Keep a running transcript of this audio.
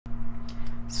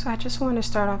So I just want to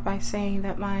start off by saying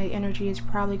that my energy is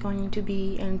probably going to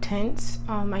be intense.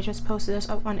 I just posted this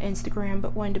up on Instagram,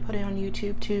 but wanted to put it on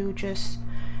YouTube too, just,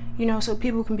 so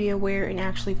people can be aware and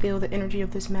actually feel the energy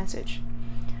of this message.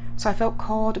 So I felt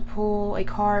called to pull a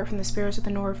card from the Spirits of the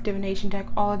North divination deck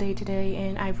all day today,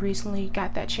 and I've recently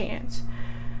got that chance.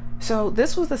 So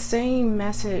this was the same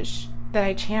message that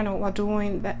I channeled while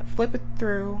doing that flip it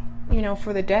through,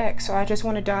 for the deck. So I just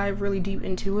want to dive really deep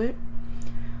into it.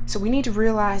 So we need to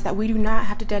realize that we do not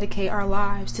have to dedicate our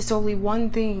lives to solely one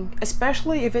thing,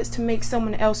 especially if it's to make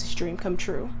someone else's dream come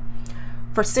true.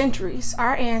 For centuries,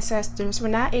 our ancestors were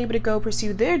not able to go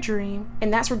pursue their dream,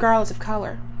 and that's regardless of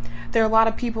color. There are a lot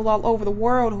of people all over the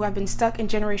world who have been stuck in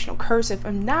generational cursive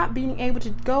of not being able to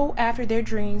go after their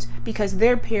dreams because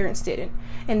their parents didn't,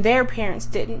 and their parents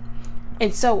didn't,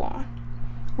 and so on.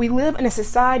 We live in a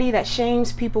society that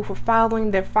shames people for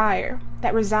following their fire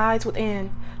that resides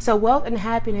within, so wealth and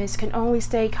happiness can only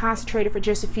stay concentrated for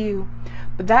just a few,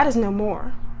 but that is no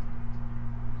more.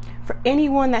 For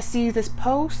anyone that sees this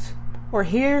post or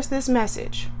hears this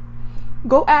message,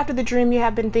 go after the dream you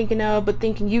have been thinking of but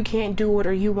thinking you can't do it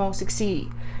or you won't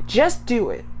succeed. Just do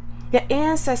it. Your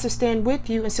ancestors stand with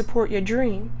you and support your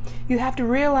dream. You have to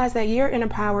realize that your inner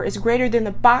power is greater than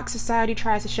the box society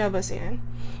tries to shove us in.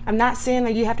 I'm not saying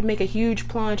that you have to make a huge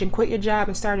plunge and quit your job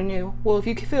and start anew. Well, if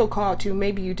you feel called to,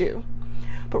 maybe you do.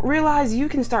 But realize you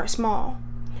can start small.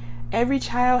 Every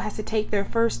child has to take their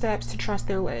first steps to trust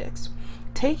their legs.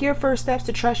 Take your first steps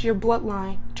to trust your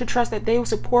bloodline, to trust that they will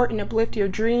support and uplift your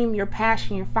dream, your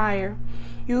passion, your fire.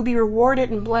 You will be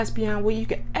rewarded and blessed beyond what you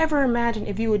could ever imagine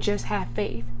if you would just have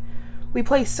faith. We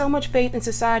place so much faith in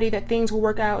society that things will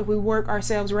work out if we work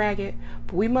ourselves ragged,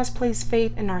 but we must place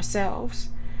faith in ourselves,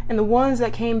 and the ones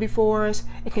that came before us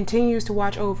and continues to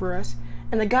watch over us,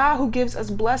 and the God who gives us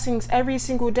blessings every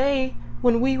single day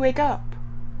when we wake up.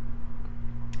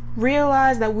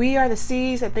 Realize that we are the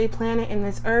seeds that they planted in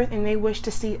this earth and they wish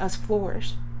to see us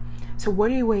flourish. So what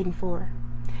are you waiting for?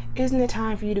 Isn't it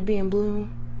time for you to be in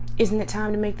bloom? Isn't it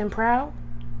time to make them proud?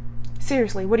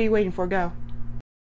 Seriously, what are you waiting for? Go.